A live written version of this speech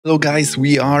Hello guys,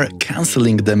 we are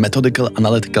cancelling the methodical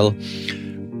analytical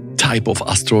type of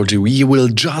astrology. We will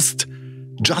just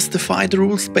justify the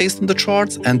rules based on the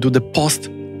charts and do the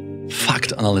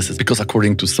post-fact analysis, because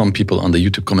according to some people on the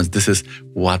YouTube comments, this is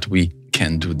what we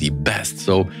can do the best.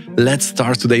 So let's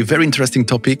start today. Very interesting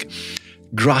topic,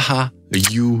 Graha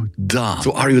Yuddha.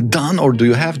 So are you done, or do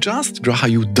you have just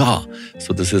Graha Yuddha?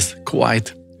 So this is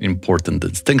quite important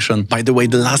distinction. By the way,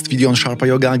 the last video on Sharpa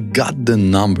Yoga got the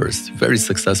numbers. Very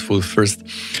successful, first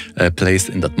place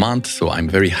in that month. So I'm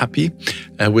very happy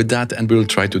with that, and we'll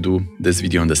try to do this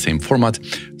video in the same format.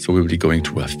 So we'll be going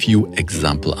through a few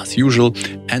examples as usual,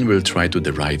 and we'll try to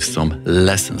derive some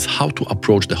lessons, how to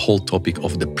approach the whole topic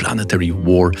of the planetary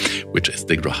war, which is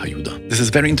the Graha Yuddha. This is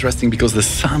very interesting because the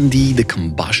Sandhi, the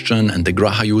combustion, and the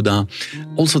Graha Yuddha,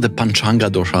 also the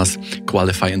Panchanga doshas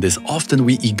qualify in this. Often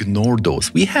we ignore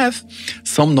those. We have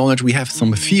some knowledge, we have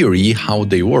some theory how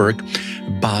they work,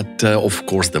 but of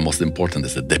course the most important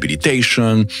is the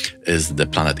debilitation, is the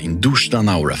planet in Dushta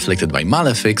now afflicted by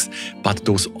malefics, but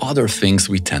those other things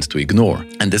we tend to ignore.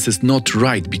 And this is not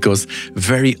right, because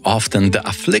very often the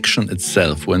affliction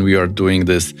itself, when we are doing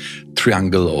this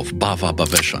triangle of Bhava,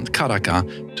 Bhavesha, and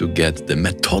Karaka to get the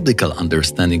methodical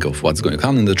understanding of what's going to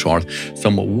come in the chart,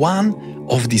 one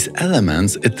of these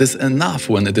elements, it is enough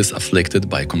when it is afflicted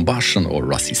by combustion or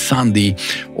Rasi Sandhi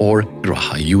or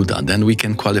Graha Yuddha. Then we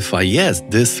can qualify, yes,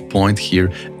 this point here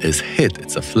is hit,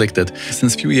 it's afflicted.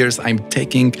 Since few years, I'm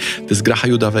taking this Graha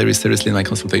Yuddha very seriously in my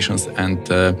consultations, and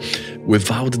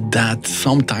without that,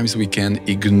 sometimes we can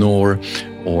ignore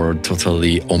or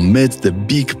totally omit the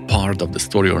big part of the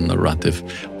story or narrative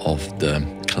of the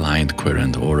client,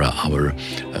 querent, or our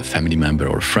family member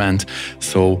or friend.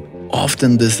 So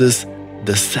often this is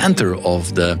the center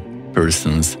of the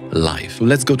person's life. So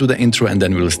let's go to the intro, and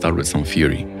then we'll start with some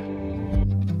theory.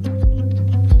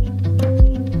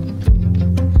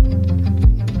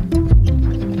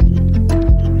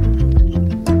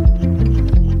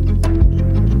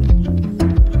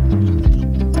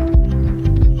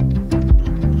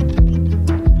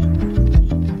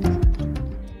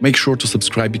 Make sure to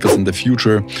subscribe, because in the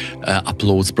future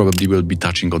uploads probably will be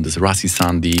touching on this Rasi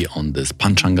Sandhi, on this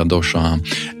Panchanga dosha,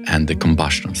 and the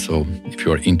combustion. So if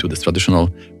you are into this traditional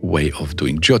way of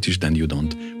doing Jyotish, then you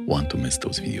don't want to miss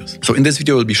those videos. So in this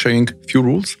video, we'll be sharing a few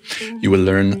rules. You will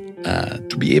learn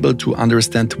to be able to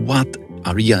understand what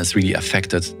area is really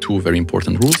affected, two very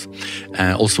important rules.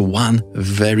 Also one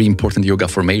very important yoga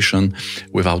formation,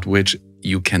 without which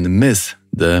you can miss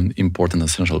the important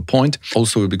essential point.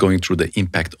 Also, we'll be going through the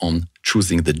impact on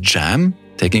choosing the gem,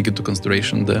 taking into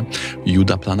consideration the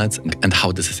Yuddha planets, and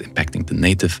how this is impacting the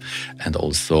native, and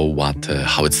also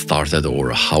how it started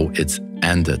or how it's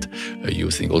ended,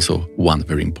 using also one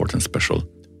very important special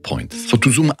point. So to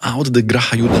zoom out, the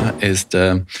Graha Yuddha is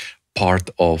the part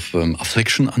of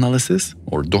affliction analysis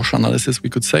or dosha analysis, we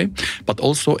could say, but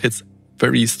also it's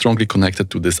very strongly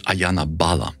connected to this Ayana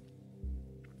Bala,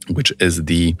 which is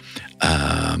the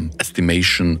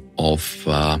estimation of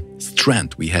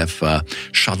strength. We have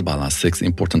Shatbala, 6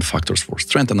 important factors for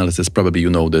strength analysis. Probably you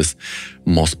know this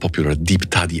most popular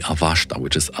Diptadi Avashta,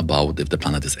 which is about if the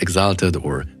planet is exalted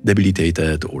or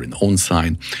debilitated or in own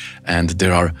sign. And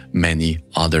there are many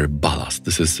other balas.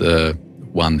 This is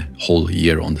one whole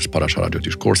year on this Parashara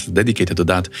Jyotish course dedicated to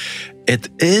that. It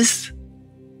is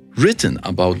written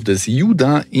about this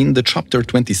Yuddha in the chapter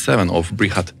 27 of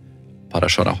Brihat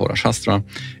Parashara Horashastra,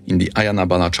 in the Ayana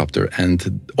Bala chapter,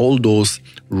 and all those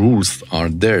rules are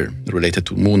there related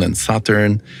to Moon and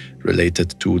Saturn,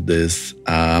 related to this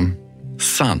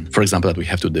Sun. For example, that we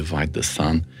have to divide the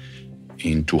Sun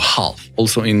into half.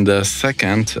 Also in the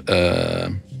second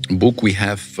book, we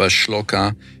have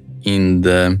shloka in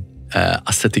the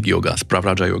ascetic yogas,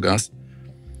 Pravraja yogas.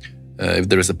 If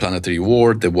there is a planetary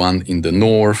war, the one in the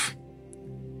north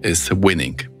is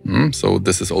winning. So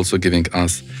this is also giving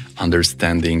us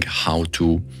understanding how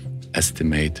to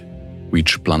estimate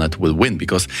which planet will win.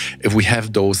 Because if we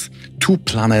have those two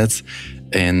planets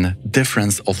in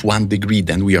difference of 1 degree,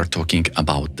 then we are talking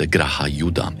about the Graha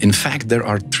Yuddha. In fact, there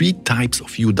are 3 types of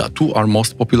Yuddha. 2 are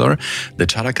most popular, the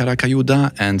Chara Karaka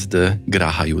Yuddha and the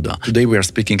Graha Yuddha. Today we are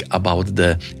speaking about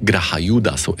the Graha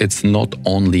Yuddha. So it's not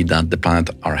only that the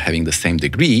planets are having the same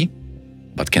degree,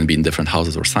 but can be in different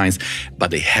houses or signs,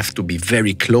 but they have to be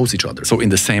very close to each other. So in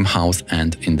the same house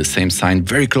and in the same sign,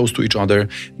 very close to each other,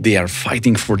 they are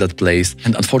fighting for that place.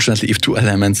 And unfortunately, if 2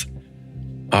 elements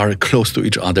are close to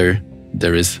each other,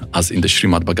 there is, as in the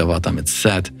Srimad Bhagavatam, it's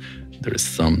said, there is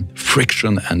some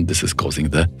friction, and this is causing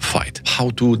the fight. How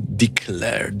to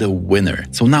declare the winner.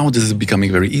 So now this is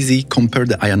becoming very easy. Compare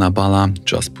the Ayana Bala.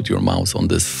 Just put your mouse on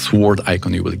this sword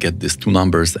icon. You will get these two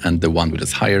numbers, and the one which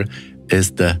is higher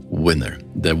is the winner.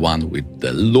 The one with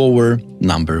the lower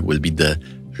number will be the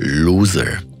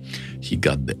loser. He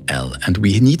got the L. And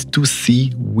we need to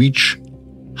see which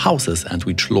houses and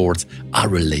which lords are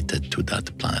related to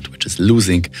that planet which is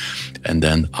losing, and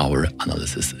then our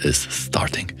analysis is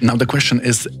starting. Now the question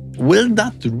is, will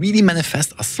that really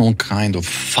manifest as some kind of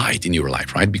fight in your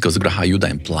life, right? Because Graha Yuddha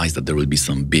implies that there will be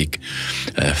some big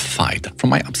fight. From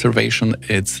my observation,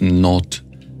 it's not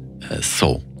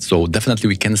so. So definitely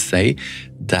we can say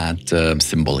that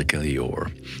symbolically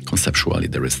or conceptually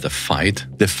there is the fight.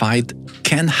 The fight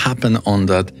can happen on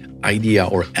that idea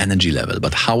or energy level,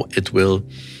 but how it will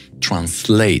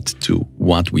translate to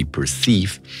what we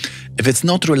perceive, if it's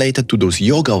not related to those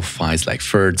yoga of fights like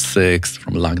 3rd, 6th,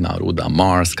 from Lagna, Arudha,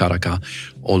 Mars, Karaka,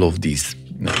 all of these,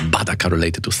 Badaka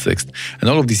related to 6th, and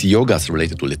all of these yogas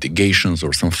related to litigations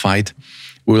or some fight,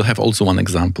 we will have also one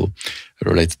example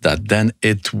related to that. Then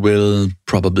it will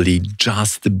probably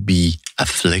just be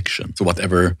affliction. So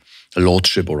whatever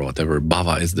lordship or whatever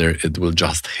Bhava is there, it will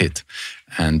just hit.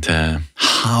 And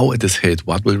how it is hit,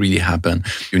 what will really happen,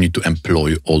 you need to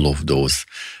employ all of those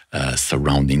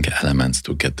surrounding elements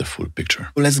to get the full picture.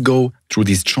 So let's go through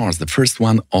these charts. The first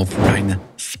one of Ryan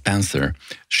Spencer.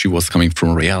 She was coming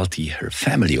from reality. Her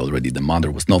family already, the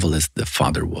mother was novelist, the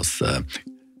father was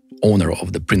owner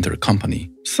of the printer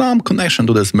company. Some connection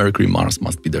to this Mercury-Mars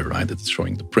must be there, right? It's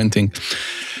showing the printing.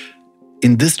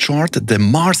 In this chart, the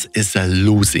Mars is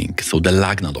losing, so the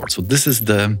Lagna Lord. So this is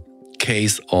the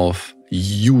case of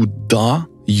Yuddha,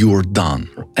 you're done.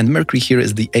 And Mercury here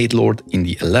is the 8th Lord in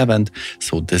the 11th.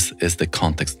 So this is the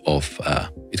context of,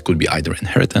 it could be either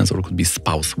inheritance or it could be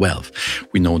spouse wealth.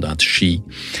 We know that she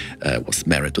was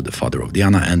married to the father of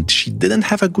Diana and she didn't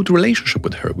have a good relationship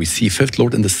with her. We see 5th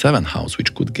Lord in the 7th house,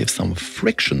 which could give some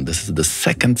friction. This is the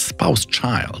 2nd spouse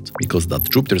child, because that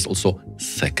Jupiter is also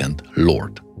 2nd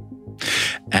Lord.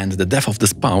 And the death of the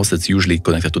spouse, it's usually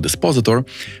connected to dispositor.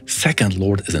 2nd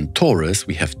Lord is in Taurus.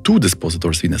 We have two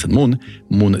dispositors, Venus and Moon.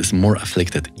 Moon is more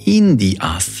afflicted in the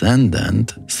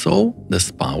ascendant. So the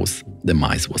spouse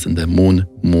demise was in the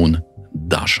Moon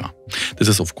Dasha. This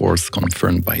is, of course,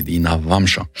 confirmed by the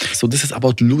Navamsha. So this is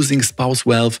about losing spouse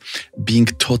wealth, being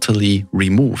totally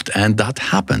removed. And that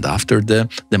happened after the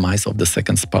demise of the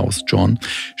 2nd spouse, John.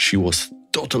 She was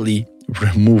totally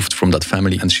removed from that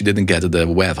family and she didn't get the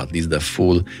wealth, at least the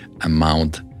full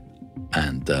amount.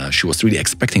 And she was really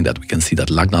expecting that. We can see that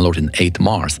Lagna Lord in 8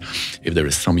 Mars. If there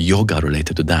is some yoga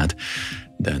related to that,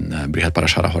 then Brihad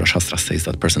Parashara Horashastra says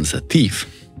that person is a thief,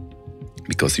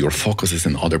 because your focus is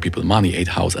in other people's money, 8th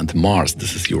house and Mars.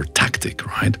 This is your tactic,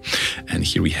 right? And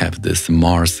here we have this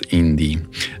Mars in the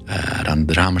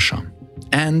Randramsha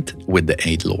and with the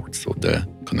 8th Lord. So the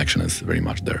connection is very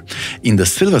much there. In the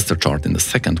Sylvester chart, in the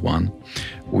 2nd one,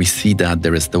 we see that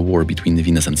there is the war between the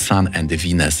Venus and Sun, and the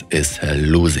Venus is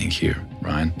losing here,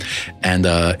 right? And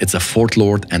it's a 4th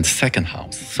Lord and 2nd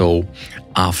house. So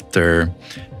after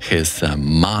his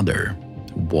mother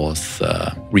was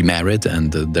remarried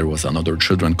and there was another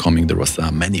children coming, there was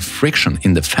many friction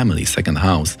in the family, 2nd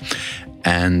house.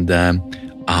 And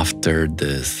after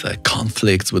this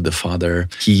conflicts with the father,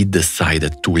 he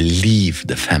decided to leave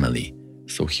the family.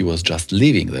 So he was just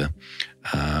leaving the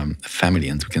family,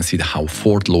 and we can see how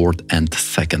 4th Lord and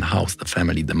 2nd house, the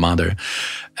family, the mother,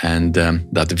 and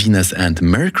that Venus and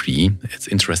Mercury, it's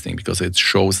interesting because it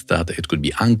shows that it could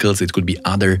be uncles, it could be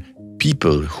other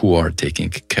people who are taking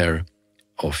care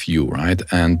of you, right?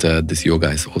 And this yoga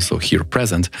is also here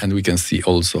present. And we can see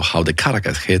also how the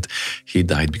Karaka hit. He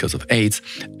died because of AIDS,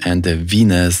 and the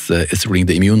Venus is ruling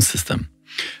the immune system.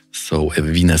 So if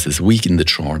Venus is weak in the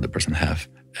chart, the person have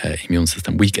immune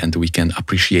system weak, and we can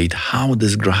appreciate how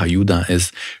this Graha Yuddha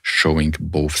is showing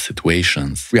both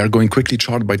situations. We are going quickly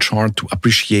chart by chart to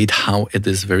appreciate how it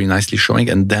is very nicely showing,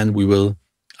 and then we will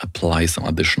apply some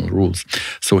additional rules.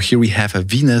 So here we have a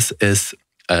Venus is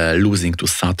losing to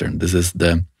Saturn. This is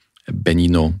the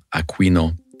Benigno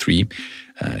Aquino tree.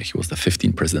 He was the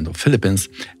 15th president of Philippines.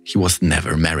 He was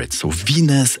never married. So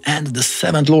Venus and the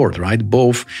 7th Lord, right?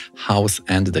 Both house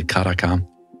and the Karaka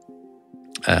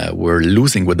were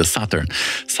losing with the Saturn.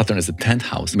 Saturn is the 10th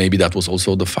house. Maybe that was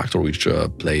also the factor which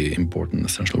play important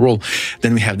essential role.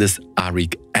 Then we have this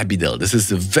Arik Abidel. This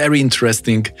is a very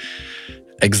interesting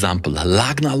example.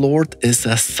 Lagna Lord is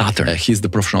a Saturn. He's the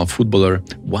professional footballer,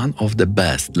 one of the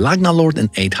best. Lagna Lord in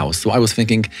 8th house. So I was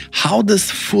thinking how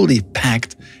this fully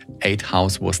packed 8th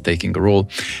house was taking a role,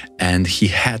 and he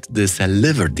had this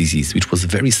liver disease, which was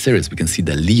very serious. We can see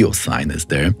the Leo sign is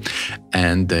there,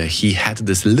 and he had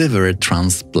this liver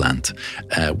transplant,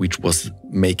 which was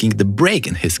making the break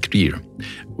in his career.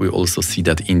 We also see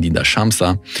that in the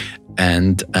Dashamsa,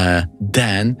 and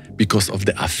then because of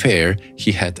the affair,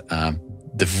 he had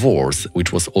divorce,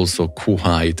 which was also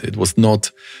quite, it was not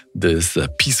this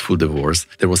peaceful divorce.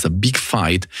 There was a big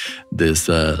fight. This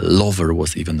lover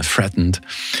was even threatened,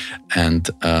 and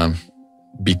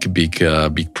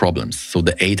big problems. So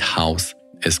the 8th house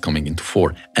is coming into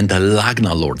 4, and the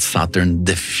Lagna Lord Saturn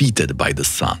defeated by the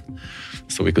Sun.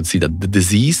 So we could see that the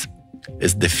disease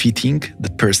is defeating the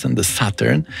person, the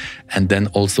Saturn, and then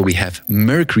also we have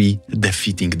Mercury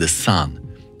defeating the Sun.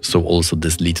 So also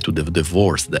this leads to the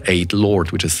divorce. The 8th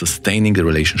Lord, which is sustaining the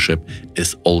relationship,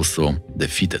 is also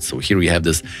defeated. So here we have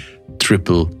this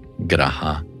triple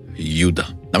Graha Yuddha.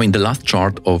 Now in the last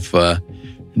chart of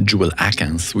Jewel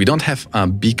Akans, we don't have a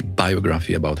big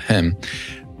biography about him,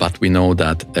 but we know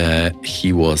that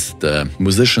he was the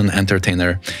musician,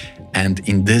 entertainer, and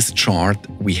in this chart,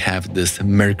 we have this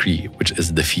Mercury, which is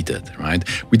defeated, right?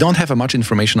 We don't have much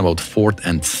information about 4th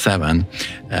and 7th.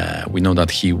 We know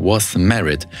that he was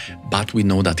married, but we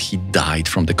know that he died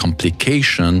from the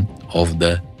complication of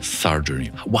the surgery.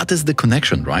 What is the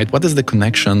connection, right? What is the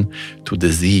connection to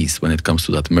disease when it comes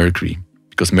to that Mercury?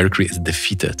 Because Mercury is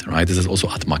defeated, right? This is also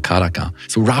Atma Karaka.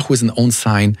 So Rahu is an own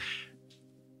sign.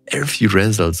 Earthly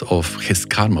results of his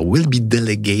karma will be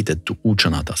delegated to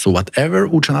Uchanata. So whatever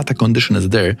Uchanata condition is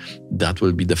there, that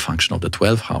will be the function of the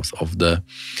 12th house, of the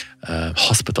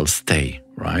hospital stay,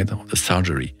 right, of the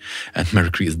surgery. And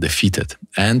Mercury is defeated.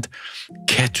 And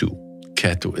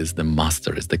Ketu is the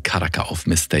master, is the Karaka of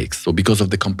mistakes. So because of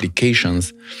the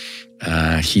complications,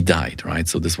 he died, right?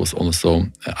 So this was also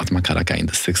Atma Karaka in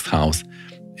the 6th house,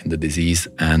 in the disease,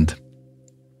 and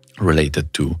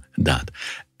related to that.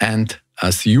 And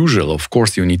as usual, of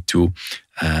course, you need to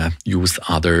use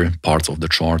other parts of the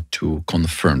chart to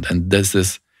confirm. And this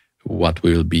is what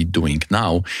we will be doing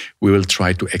now. We will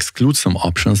try to exclude some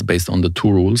options based on the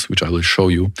 2 rules, which I will show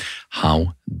you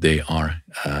how they are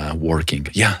working.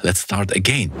 Yeah, let's start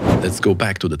again. Let's go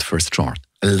back to that first chart.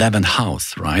 11th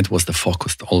house, right, was the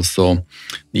focus. Also,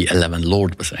 the 11th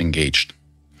Lord was engaged.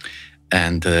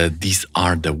 And these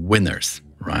are the winners,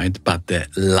 right? But the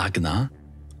Lagna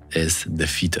is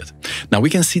defeated. Now we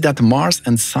can see that Mars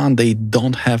and Sun, they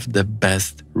don't have the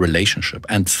best relationship,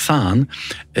 and Sun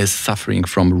is suffering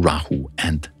from Rahu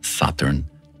and Saturn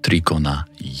Trikona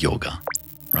yoga,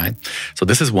 right? So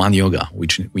this is one yoga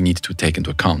which we need to take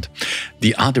into account.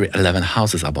 The other 11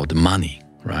 houses about the money,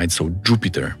 right? So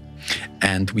Jupiter,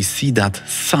 and we see that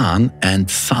Sun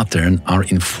and Saturn are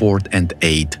in 4th and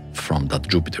 8th from that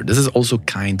Jupiter. This is also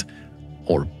kind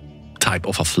or type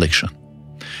of affliction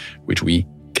which we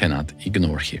cannot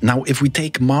ignore here. Now, if we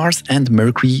take Mars and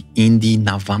Mercury in the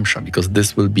Navamsha, because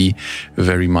this will be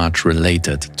very much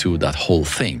related to that whole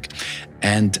thing,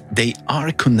 and they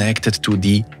are connected to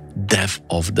the death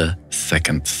of the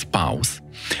second spouse,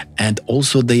 and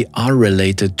also they are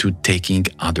related to taking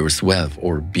others' wealth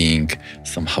or being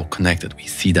somehow connected. We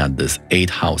see that this 8th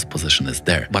house position is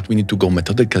there, but we need to go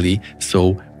methodically,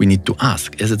 so we need to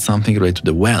ask, is it something related to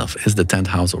the wealth? Is the 10th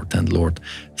house or 10th Lord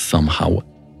somehow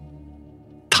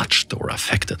touched or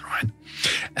affected, right?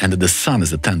 And the Sun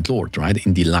is the 10th Lord, right,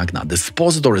 in the Lagna. The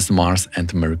Spositor is Mars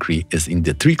and Mercury is in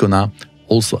the Trikona,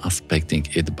 also aspecting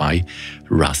it by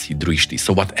Rasi Drishti.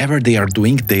 So whatever they are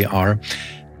doing, they are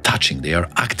touching, they are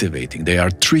activating, they are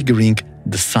triggering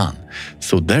the Sun.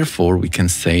 So therefore, we can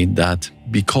say that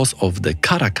because of the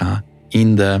Karaka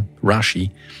in the Rashi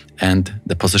and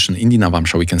the position in the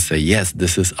Navamsha, we can say, yes,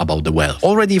 this is about the wealth.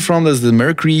 Already from the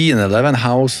Mercury in the 11th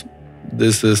house,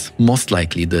 this is most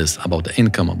likely this about the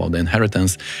income, about the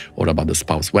inheritance, or about the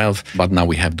spouse wealth. But now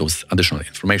we have those additional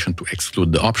information to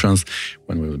exclude the options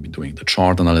when we will be doing the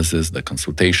chart analysis, the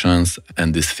consultations,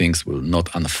 and these things will not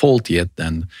unfold yet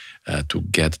then to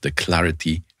get the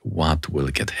clarity what will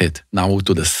get hit. Now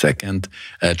to the second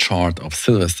chart of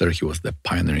Sylvester. He was the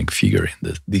pioneering figure in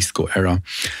the disco era,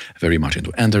 very much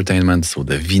into entertainment. So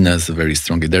the Venus very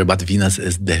strongly there, but Venus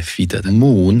is defeated.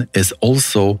 Moon is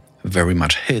also very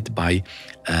much hit by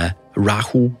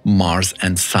Rahu, Mars,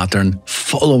 and Saturn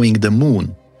following the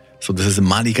Moon. So this is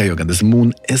Malika Yoga. This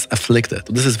Moon is afflicted.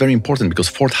 This is very important because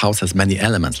 4th house has many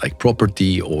elements like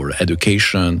property or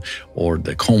education or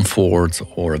the comforts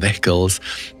or vehicles.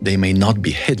 They may not be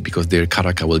hit because their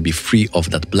Karaka will be free of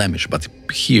that blemish. But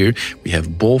here we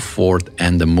have both 4th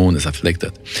and the Moon is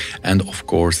afflicted. And of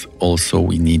course, also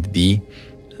we need the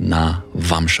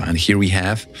Navamsha. And here we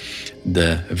have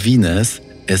the Venus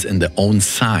is in the own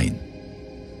sign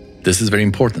This is very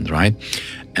important, right?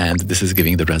 And this is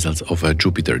giving the results of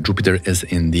Jupiter. Jupiter is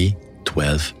in the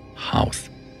 12th house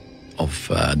of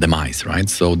demise, right?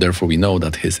 So therefore we know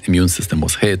that his immune system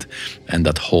was hit and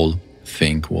that whole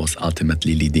thing was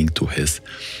ultimately leading to his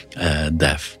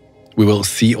death. We will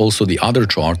see also the other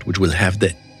chart, which will have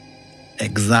the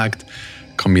exact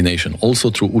combination, also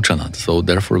through Uchanat. So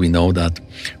therefore we know that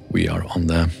we are on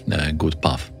the good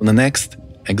path. On the next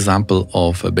example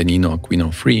of Benino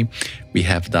Aquino 3, we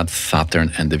have that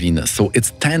Saturn and the Venus. So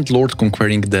it's 10th Lord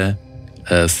conquering the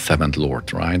 7th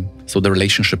Lord, right? So the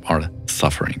relationship are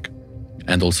suffering.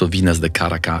 And also Venus, the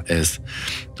Karaka, is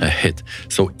hit.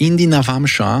 So in the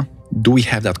Navamsha, do we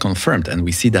have that confirmed? And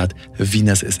we see that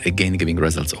Venus is again giving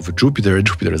results of Jupiter.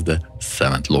 Jupiter is the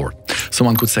 7th Lord.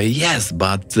 Someone could say, yes,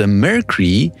 but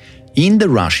Mercury in the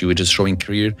Rashi, which is showing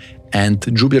career, and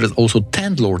Jupiter is also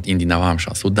 10th Lord in the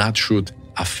Navamsha. So that should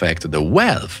affect the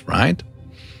wealth, right?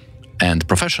 And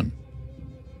profession.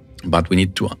 But we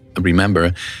need to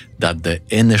remember that the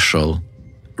initial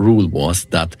rule was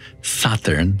that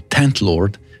Saturn, 10th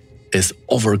Lord, is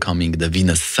overcoming the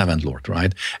Venus 7th Lord,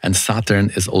 right? And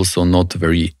Saturn is also not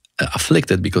very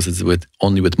afflicted because it's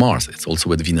only with Mars. It's also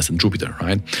with Venus and Jupiter,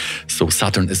 right? So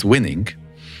Saturn is winning.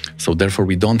 So therefore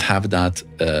we don't have that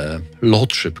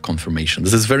lordship confirmation.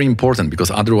 This is very important because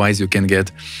otherwise you can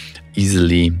get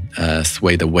easily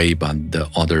swayed away by the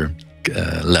other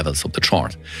levels of the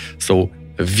chart. So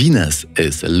Venus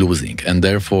is losing, and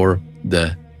therefore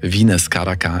the Venus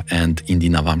Karaka and in the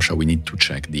Navamsha we need to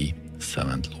check the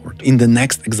 7th Lord. In the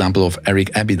next example of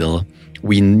Eric Abidal,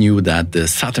 we knew that the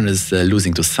Saturn is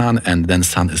losing to Sun and then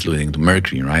Sun is losing to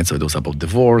Mercury, right? So it was about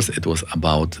divorce, it was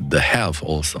about the health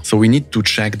also. So we need to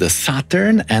check the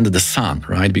Saturn and the Sun,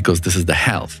 right? Because this is the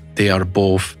health. They are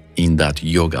both in that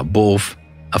yoga, both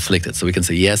afflicted. So we can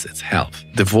say, yes, it's health.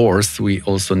 Divorce, we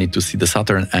also need to see the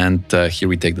Saturn, and here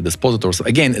we take the dispositor. So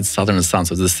again, it's Saturn and Sun,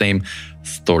 so it's the same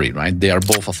story, right? They are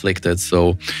both afflicted,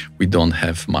 so we don't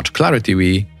have much clarity.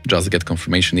 We just get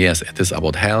confirmation, yes, it is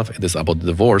about health, it is about the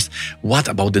divorce. What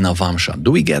about the Navamsha?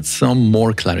 Do we get some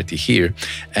more clarity here?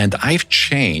 And I've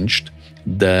changed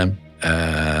the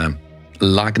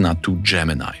Lagna to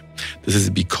Gemini. This is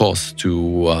because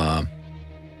to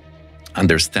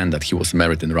understand that he was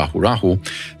married in Rahu,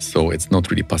 so it's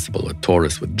not really possible with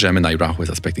Taurus. With Gemini, Rahu is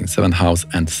aspecting 7th house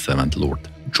and 7th Lord,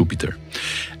 Jupiter.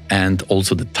 And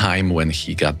also the time when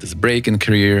he got this break in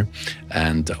career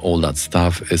and all that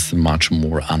stuff is much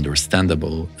more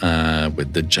understandable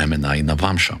with the Gemini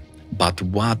Navamsha. But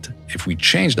what if we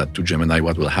change that to Gemini,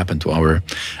 what will happen to our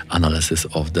analysis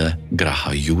of the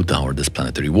Graha Yuddha or this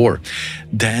planetary war?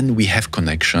 Then we have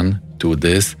connection to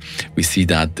this. We see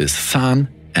that this Sun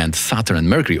and Saturn and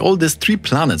Mercury, all these 3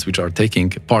 planets which are taking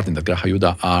part in the Graha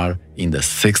Yuddha are in the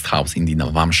 6th house in the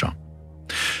Navamsha.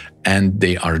 And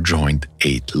they are joined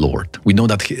 8th Lord. We know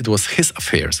that it was his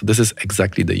affair. So this is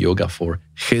exactly the yoga for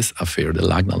his affair. The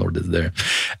Lagna Lord is there.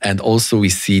 And also we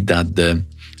see that the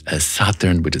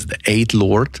Saturn, which is the 8th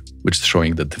Lord, which is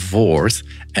showing the divorce,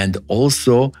 and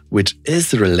also which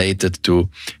is related to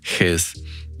his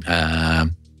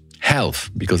health,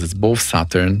 because it's both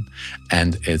Saturn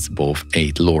and it's both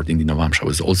 8th Lord in the Navamsha,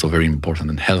 which is also very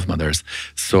important in health matters.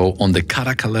 So on the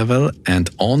Karaka level and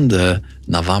on the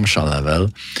Navamsha level,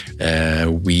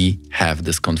 we have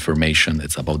this confirmation.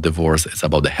 It's about divorce, it's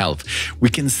about the health. We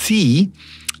can see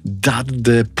that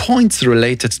the points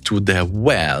related to the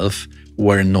wealth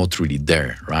were not really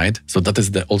there, right? So that is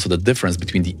also the difference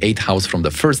between the 8th house from the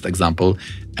first example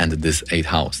and this 8th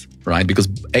house, right? Because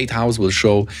 8th house will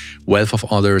show wealth of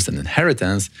others and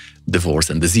inheritance,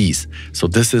 divorce and disease. So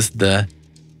this is the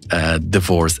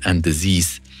divorce and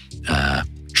disease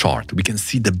chart. We can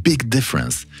see the big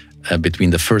difference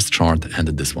between the first chart and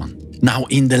this one. Now,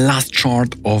 in the last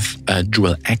chart of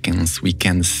Jewel Ekins, we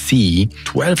can see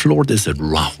 12th Lord is a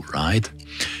Rahu, right?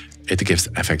 It gives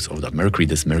effects of that Mercury.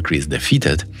 This Mercury is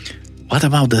defeated. What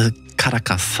about the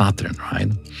Karaka Saturn, right?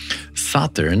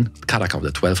 Saturn, Karaka of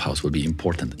the 12th house, will be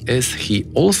important. Is he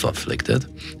also afflicted?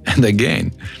 And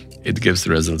again, it gives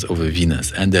results of a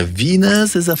Venus. And the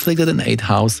Venus is afflicted in 8th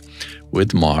house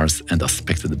with Mars and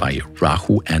aspected by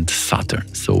Rahu and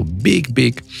Saturn. So big,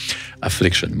 big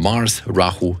affliction. Mars,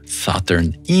 Rahu,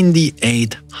 Saturn in the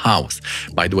 8th house.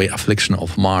 By the way, affliction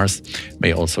of Mars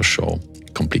may also show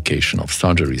complication of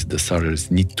surgeries. The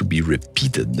surgeries need to be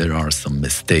repeated. There are some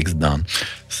mistakes done.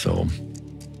 So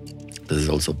this is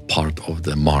also part of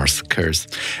the Mars curse.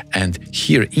 And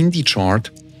here in the chart,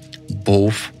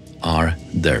 both are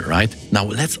there, right? Now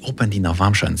let's open the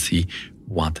Navamsha and see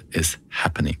what is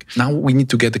happening. Now we need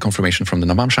to get the confirmation from the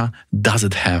Navamsha. Does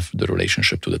it have the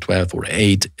relationship to the 12 or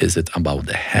 8? Is it about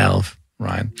the health,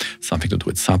 right? Something to do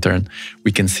with Saturn.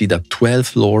 We can see that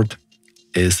 12th Lord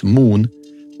is Moon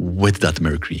with that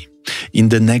Mercury. In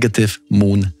the negative,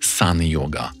 Moon Sun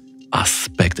Yoga,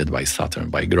 aspected by Saturn,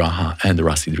 by Graha and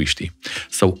Rasi Drishti.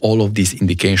 So all of these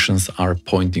indications are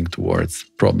pointing towards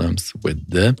problems with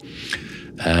the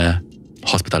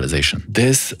hospitalization.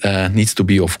 This needs to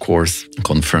be, of course,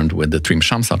 confirmed with the Trim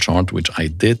Shamsa chart, which I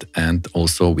did, and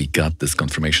also we got this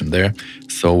confirmation there.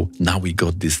 So now we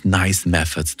got these nice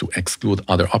methods to exclude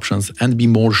other options and be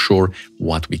more sure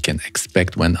what we can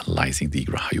expect when analyzing the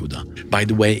Graha Yuddha. By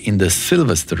the way, in the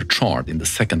Sylvester chart, in the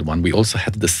second one, we also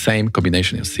had the same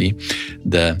combination, you see.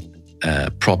 The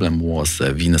problem was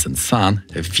Venus and Sun.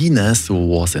 Venus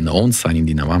was in the own sign in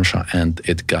the Navamsha, and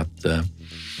it got the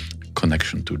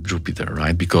connection to Jupiter,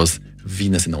 right? Because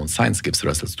Venus in own signs gives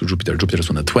results to Jupiter. Jupiter is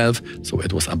on the 12th, so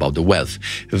it was about the wealth.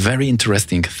 Very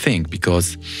interesting thing,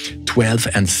 because 12th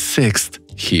and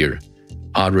 6th here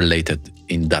are related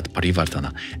in that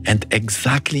Parivartana. And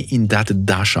exactly in that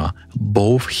Dasha,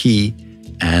 both he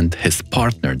and his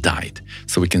partner died.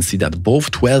 So we can see that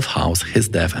both 12th house, his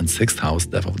death, and 6th house,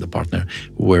 death of the partner,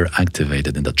 were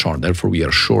activated in the chart. Therefore, we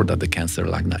are sure that the Cancer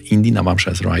Lagna in the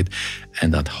Navamsha is right,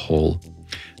 and that whole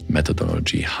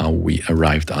methodology, how we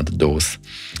arrived at those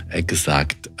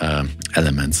exact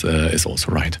elements is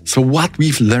also right. So what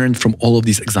we've learned from all of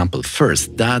these examples,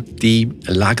 first, that the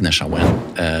Lagnesha,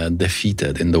 when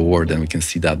defeated in the war, then we can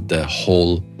see that the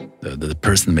whole the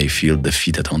person may feel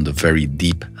defeated on the very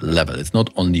deep level. It's not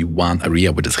only one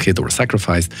area which is hit or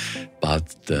sacrificed,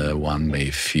 but one may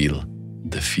feel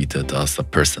defeated as a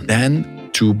person. Then,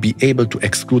 to be able to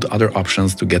exclude other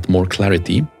options to get more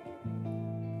clarity,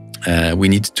 we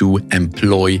need to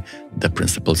employ the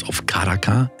principles of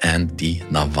Karaka and the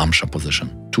Navamsha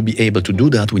position. To be able to do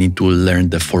that, we need to learn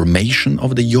the formation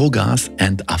of the yogas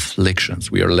and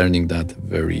afflictions. We are learning that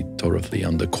very thoroughly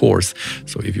on the course.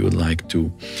 So if you would like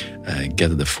to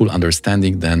get the full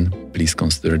understanding, then please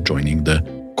consider joining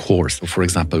the course. So for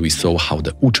example, we saw how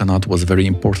the Uchanat was a very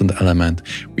important element.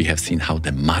 We have seen how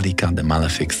the Malika, the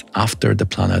malefics after the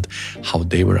planet, how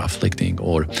they were afflicting,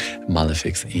 or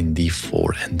malefics in the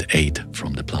 4 and 8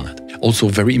 from the planet. Also,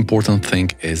 very important thing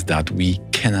is that we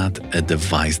cannot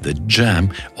devise the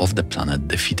gem of the planet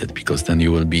defeated, because then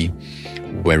you will be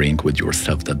wearing with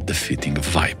yourself that defeating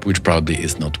vibe, which probably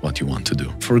is not what you want to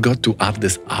do. Forgot to add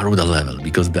this Arudha level,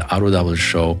 because the Arudha will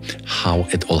show how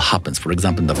it all happens. For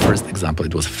example, in the first example,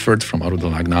 it was third from Arudha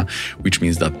Lagna, which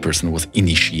means that person was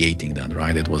initiating that,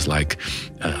 right? It was like,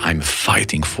 I'm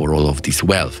fighting for all of this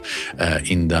wealth.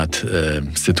 In that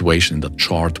situation, in the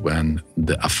chart, when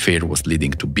the affair was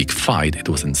leading to big fight, it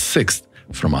was in 6th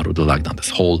from Arudha Lagna. This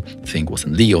whole thing was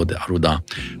in Leo, the Arudha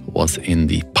was in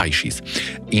the Pisces.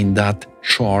 In that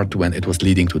chart, when it was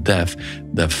leading to death,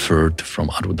 the 3rd from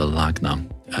Arudha Lagna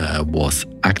was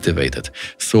activated.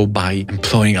 So by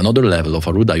employing another level of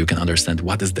Arudha, you can understand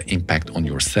what is the impact on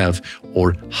yourself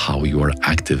or how you are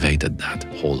activated that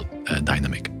whole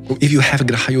dynamic. If you have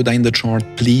Graha Yuddha in the chart,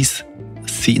 please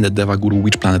see in the Devaguru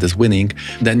which planet is winning.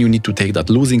 Then you need to take that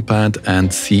losing planet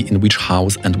and see in which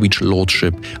house and which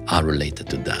lordship are related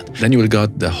to that. Then you will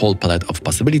get the whole palette of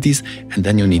possibilities, and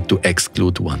then you need to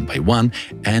exclude one by one.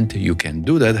 And you can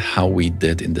do that how we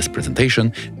did in this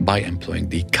presentation by employing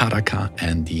the Karaka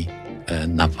and the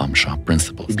Navamsha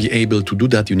principles. To be able to do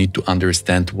that, you need to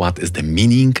understand what is the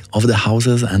meaning of the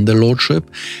houses and the lordship,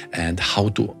 and how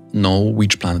to know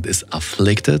which planet is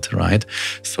afflicted, right?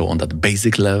 So on that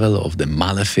basic level of the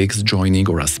malefics joining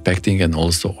or aspecting, and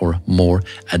also or more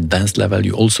advanced level,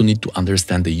 you also need to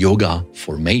understand the yoga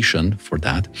formation for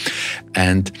that,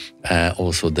 and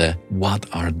also the what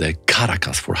are the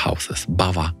karakas for houses,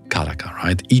 Bhava Karaka,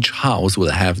 right? Each house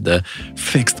will have the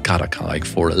fixed Karaka, like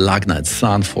for Lagna it's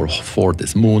Sun, for 4th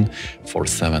is Moon, for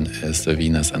 7 is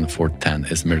Venus, and for 10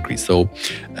 is Mercury. So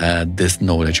this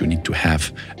knowledge you need to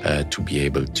have to be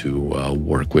able to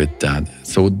work with that.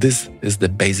 So this is the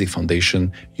basic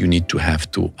foundation you need to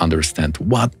have to understand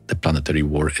what the planetary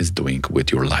war is doing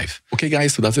with your life. Okay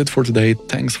guys, so that's it for today.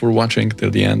 Thanks for watching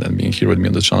till the end and being here with me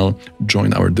on the channel.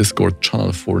 Join our Discord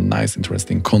channel for nice,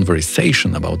 interesting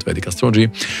conversation about Vedic astrology.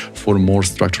 For more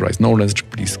structured knowledge,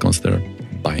 please consider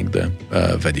buying the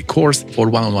Vedic course. For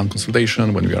one-on-one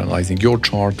consultation when we are analyzing your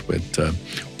chart with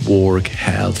work,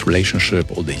 health, relationship,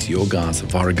 all these yogas,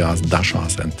 Vargas,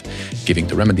 Dashas, and giving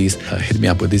the remedies, hit me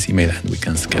up with this email and we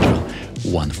can schedule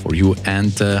one for you.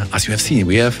 And as you have seen,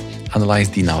 we have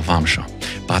analyzed the Navamsha.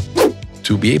 But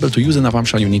to be able to use the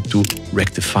Navamsha, you need to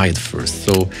rectify it first.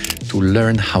 So to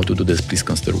learn how to do this, please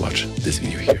consider watch this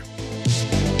video here.